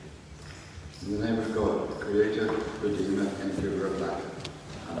In the name of God, Creator, Redeemer, and Giver of life.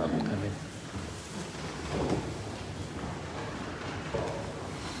 Amen. Amen.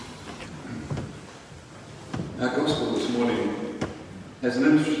 Our Gospel this morning has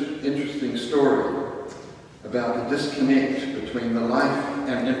an interesting story about the disconnect between the life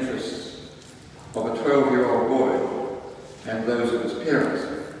and interests of a 12-year-old boy and those of his parents.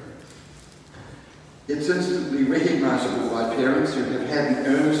 It's instantly recognisable by parents who have had an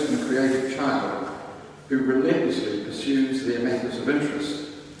earnest and creative child who relentlessly pursues their matters of interest,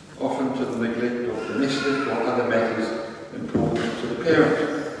 often to the neglect of domestic or other matters important to the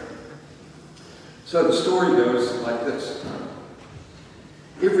parent. So the story goes like this.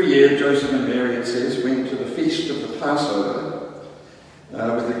 Every year, Joseph and Mary, it says, went to the feast of the Passover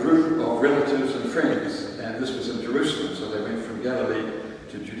with a group of relatives and friends, and this was in Jerusalem, so they went from Galilee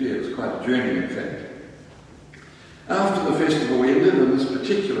to Judea. It was quite a journey, in fact. After the festival ended, on this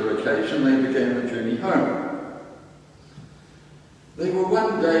particular occasion, they began the journey home. They were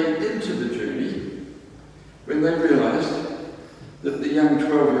one day into the journey when they realised that the young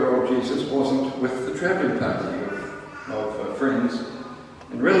 12-year-old Jesus wasn't with the travelling party of friends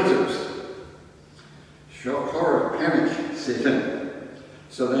and relatives. Shock, horror, panic set in.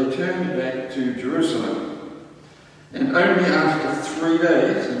 So they turned back to Jerusalem. And only after 3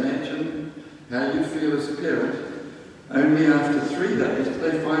 days, imagine how you feel as a parent, only after 3 days did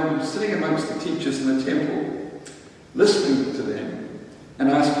they find him sitting amongst the teachers in the temple, listening to them and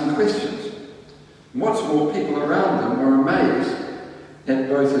asking questions. And what's more, people around them were amazed at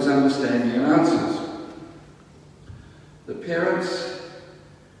both his understanding and answers. The parents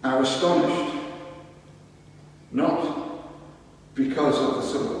are astonished, not because of the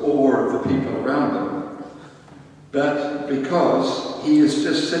sort of awe of the people around them, but because he is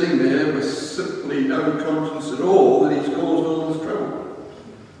just sitting there with simply no conscience at all that he's caused all this trouble.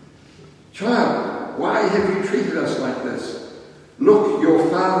 Child, why have you treated us like this? Look, your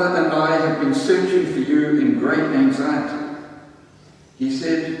father and I have been searching for you in great anxiety. He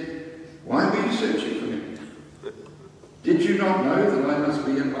said, why were you searching for me? Did you not know that I must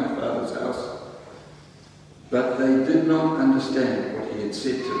be in my Father's house? But they did not understand what he had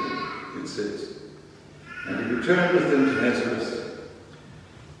said to them, it says. And he returned with them to Nazareth.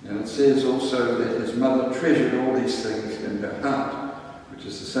 And it says also that his mother treasured all these things in her heart, which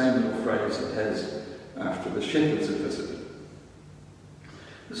is the same little phrase it has after the shepherds had visited.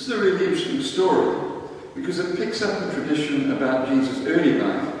 This is a really interesting story because it picks up a tradition about Jesus' early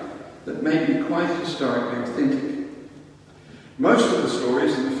life that may be quite historically authentic. Most of the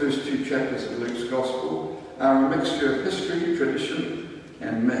stories in the first 2 chapters of Luke's Gospel are a mixture of history, tradition,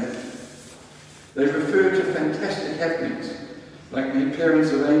 and myth. They refer to fantastic happenings, like the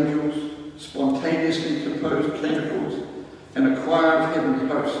appearance of angels, spontaneously composed canticles, and a choir of heavenly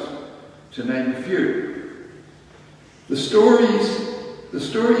hosts, to name a few. The story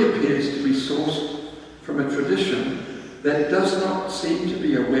appears to be sourced from a tradition that does not seem to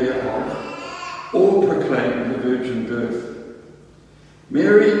be aware of or proclaim the virgin birth.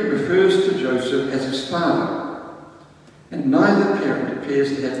 Mary refers to Joseph as his father, and neither parent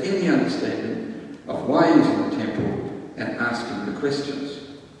appears to have any understanding of why he's in the temple and asking the questions.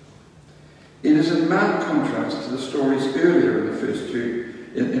 It is in marked contrast to the stories earlier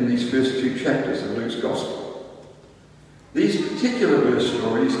in these first two chapters of Luke's Gospel. These particular birth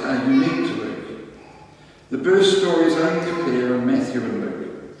stories are unique to Luke. The birth stories only appear in Matthew and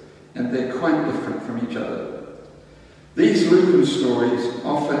Luke, and they're quite different from each other. These Lucan stories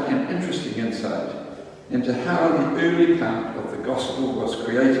offer an interesting insight into how the early part of the Gospel was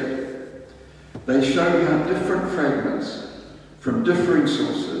created. They show how different fragments from differing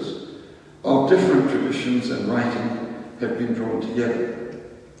sources of different traditions and writing have been drawn together.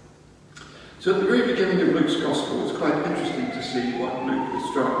 So at the very beginning of Luke's Gospel, it's quite interesting to see what Luke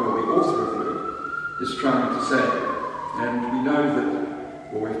is trying, or the author of Luke is trying to say. And we know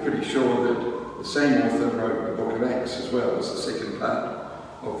that, or we're pretty sure that the same author wrote the book of Acts as well as the second part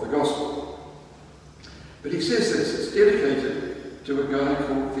of the Gospel. But he says this, it's dedicated to a guy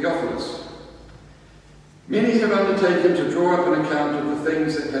called Theophilus. Many have undertaken to draw up an account of the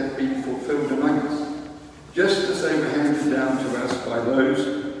things that have been fulfilled among us, just as they were handed down to us by those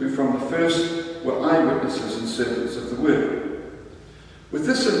who from the first were eyewitnesses and servants of the word. With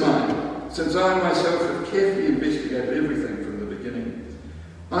this in mind, since I myself have carefully investigated everything from the beginning,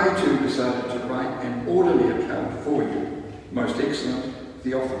 I too decided to write an orderly account for you, most excellent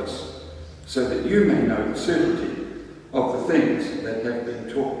Theophilus, so that you may know the certainty of the things that have been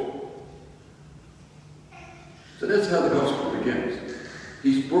taught. So that's how the Gospel begins.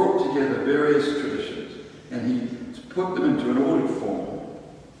 He's brought together various traditions and he's put them into an ordered form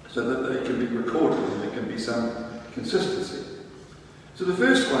so that they can be recorded and there can be some consistency. So the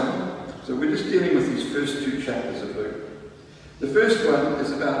first one, so we're just dealing with these first 2 chapters of Luke. The first one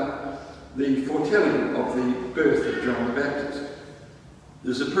is about the foretelling of the birth of John the Baptist.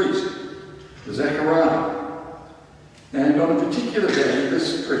 There's a priest, Zechariah, and on a particular day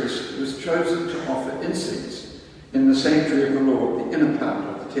this priest was chosen to offer incense in the sanctuary of the Lord, the inner part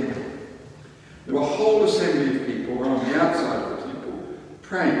of the temple. There were a whole assembly of people on the outside of the temple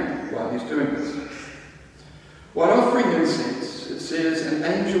praying while he's doing this. While offering incense, it says an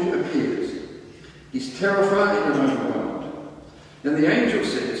angel appears. He's terrified and overwhelmed. And the angel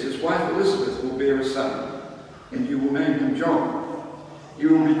says his wife Elizabeth will bear a son, and you will name him John. He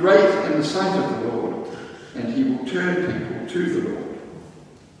will be great in the sight of the Lord, and he will turn people to the Lord.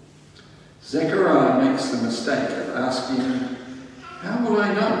 Zechariah makes the mistake of asking, how will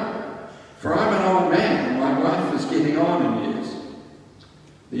I know? For I'm an old man and my wife is getting on in years.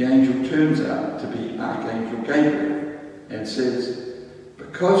 The angel turns out to be Archangel Gabriel and says,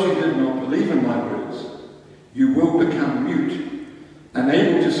 because you did not believe in my words, you will become mute,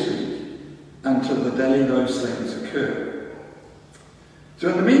 unable to speak, until the day those things occur. So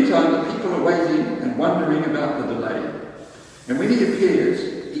in the meantime, the people are waiting and wondering about the delay. And when he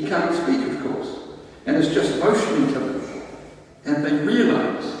appears, he can't speak, of course, and is just motioning to them. And they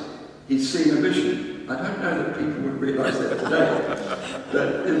realise he's seen a vision. I don't know that people would realise that today,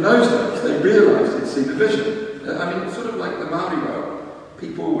 but in those days they realised he'd seen a vision. I mean, it's sort of like the Maori Road.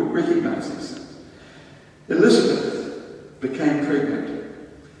 People would recognise these things. Elizabeth became pregnant,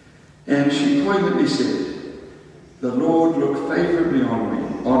 and she poignantly said, the Lord looked favourably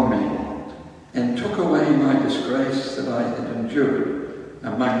on me, and took away my disgrace that I had endured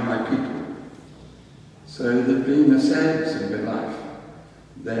among my people. So there'd been a sadness in her life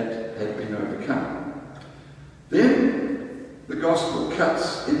that had been overcome. Then the gospel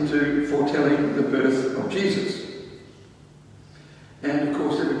cuts into foretelling the birth of Jesus. And of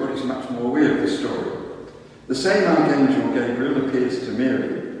course everybody's much more aware of the story. The same Archangel Gabriel appears to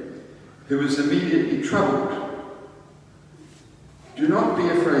Mary, who is immediately troubled. Do not be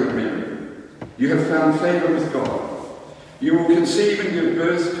afraid, Mary. You have found favour with God. You will conceive and give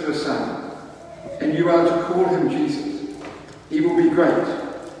birth to a son, and you are to call him Jesus. He will be great,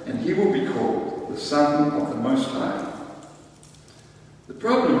 and he will be called the Son of the Most High. The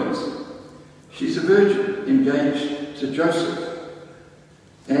problem is, she's a virgin engaged to Joseph,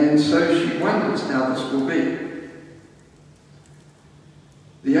 and so she wonders how this will be.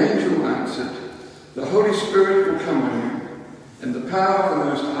 The angel answered, the Holy Spirit will come on you, and the power of the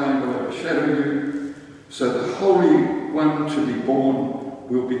Most High will overshadow you, so the Holy One to be born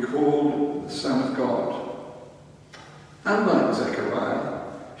will be called the Son of God. Unlike Zechariah,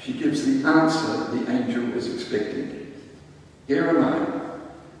 she gives the answer the angel is expecting. Here am I,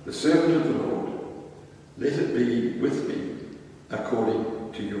 the servant of the Lord. Let it be with me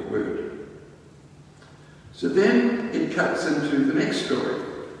according to your word. So then it cuts into the next story,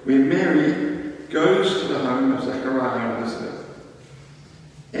 where Mary goes to the home of Zechariah and Elizabeth.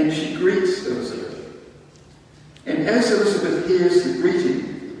 And she greets Elizabeth. And as Elizabeth hears the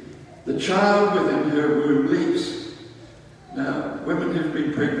greeting, the child within her womb leaps. Now, women who've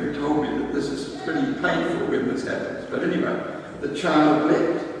been pregnant told me that this is pretty painful when this happens. But anyway, the child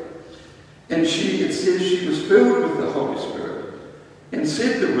leapt. And it says she was filled with the Holy Spirit and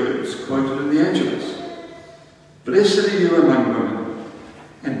said the words quoted in the Angelus. Blessed are you among women,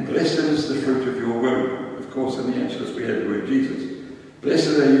 and blessed is the fruit of your womb. Of course, in the Angelus we had the word Jesus.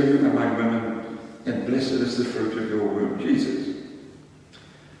 Blessed are you among women, and blessed is the fruit of your womb, Jesus.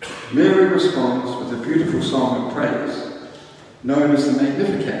 Mary responds with a beautiful song of praise, known as the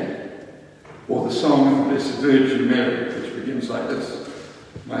Magnificat, or the Song of the Blessed Virgin Mary, which begins like this.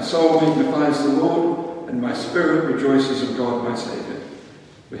 My soul magnifies the Lord, and my spirit rejoices in God my Saviour,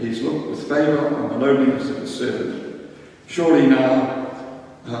 for he has looked with favour on the lowliness of his servant. Surely now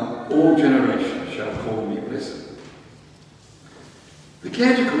all generations shall call me blessed. The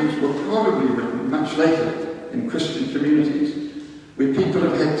Canticles were probably written much later in Christian communities, where people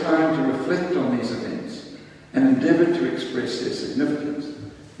have had time to reflect on these events and endeavoured to express their significance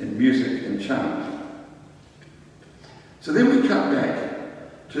in music and chant. So then we cut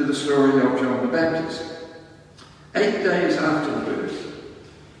back to the story of John the Baptist. 8 days after the birth,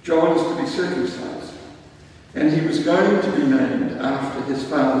 John is to be circumcised, and he was going to be named after his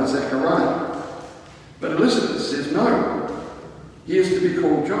father Zechariah. But Elizabeth says no. He is to be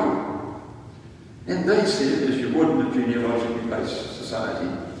called John. And they said, as you would in a genealogically based society,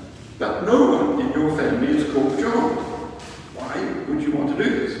 but no one in your family is called John. Why would you want to do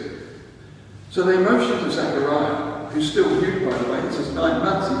this? So they motioned to Zechariah, who's still mute, by the way. It's just 9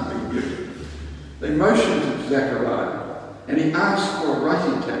 months They motion to Zechariah, and he asks for a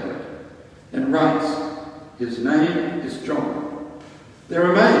writing tablet and writes, "His name is John."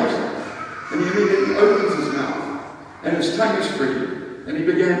 They're amazed, and he immediately opens his mouth, and his tongue is free, and he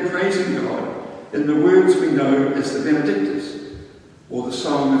began praising God in the words we know as the Benedictus, or the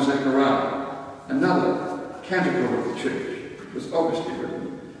Song of Zechariah, another canticle of the church. It was obviously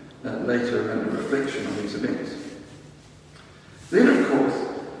written later in a reflection on these events. Then, of course,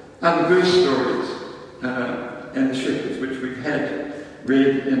 are the birth stories and the shepherds, which we've had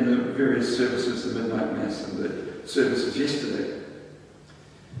read in the various services, the midnight mass and the services yesterday.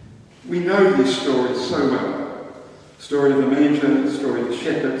 We know these stories so well. The story of the manger, the story of the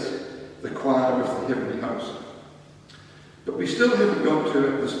shepherds, the choir of the heavenly host. But we still haven't got to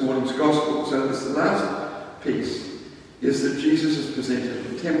it this morning's gospel, so this the last piece is that Jesus is presented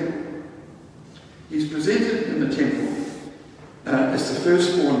in the temple. He's presented in the temple as the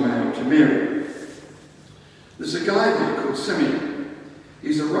firstborn male to Mary. There's a guy there called Simeon.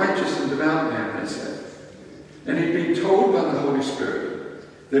 He's a righteous and devout man, they say. And he'd been told by the Holy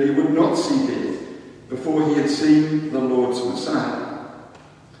Spirit that he would not see death before he had seen the Lord's Messiah.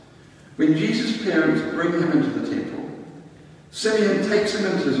 When Jesus' parents bring him into the temple, Simeon takes him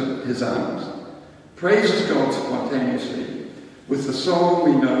into his arms, praises God spontaneously with the song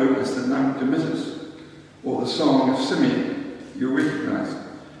we know as the Nunc Dimittis, or the Song of Simeon. You recognize.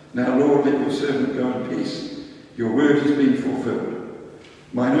 "Now, Lord, let your servant go in peace. Your word has been fulfilled.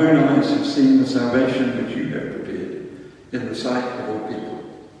 Mine own eyes have seen the salvation which you have prepared in the sight of all people."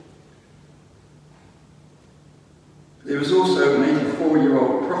 There was also an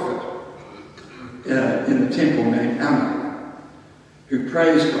 84-year-old prophet in the temple named Anna, who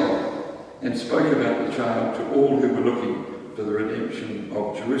praised God and spoke about the child to all who were looking for the redemption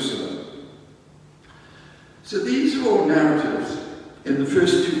of Jerusalem. So these are all narratives in the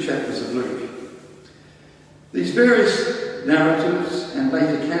first 2 chapters of Luke. These various narratives and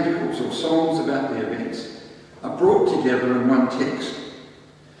later canticles or songs about the events are brought together in one text.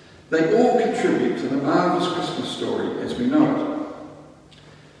 They all contribute to the marvellous Christmas story as we know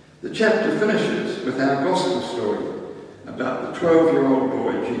it. The chapter finishes with our gospel story about the 12-year-old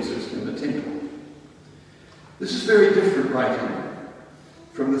boy Jesus in the temple. This is very different writing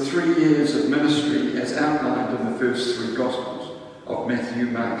from the 3 years of ministry as outlined in the first 3 Gospels of Matthew,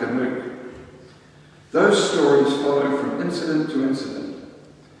 Mark and Luke. Those stories follow from incident to incident.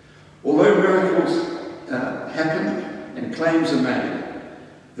 Although miracles happen and claims are made,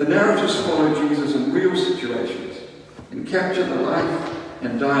 the narratives follow Jesus in real situations and capture the life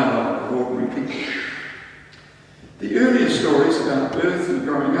and dialogue of ordinary people. The earlier stories about birth and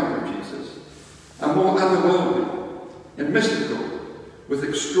growing up of Jesus are more otherworldly and mystical, with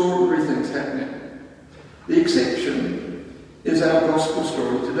extraordinary things happening. The exception is our gospel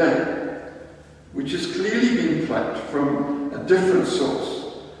story today, which has clearly been plucked from a different source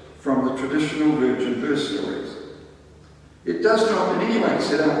from the traditional virgin birth stories. It does not in any way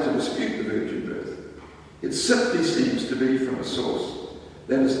set out to dispute the virgin birth. It simply seems to be from a source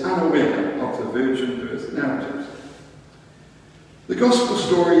that is unaware of the virgin birth narratives. The gospel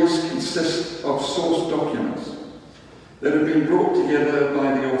stories consist of source documents that have been brought together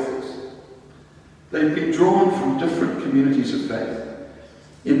by the authors. They've been drawn from different communities of faith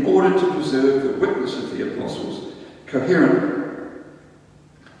in order to preserve the witness of the apostles coherently.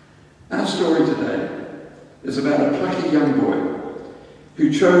 Our story today is about a plucky young boy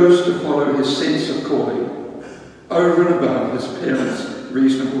who chose to follow his sense of calling over and above his parents'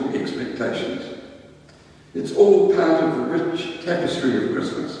 reasonable expectations. It's all part of the rich tapestry of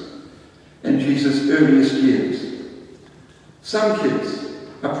Christmas and Jesus' earliest years. Some kids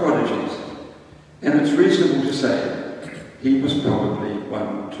are prodigies, and it's reasonable to say he was probably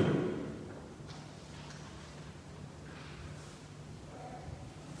one too.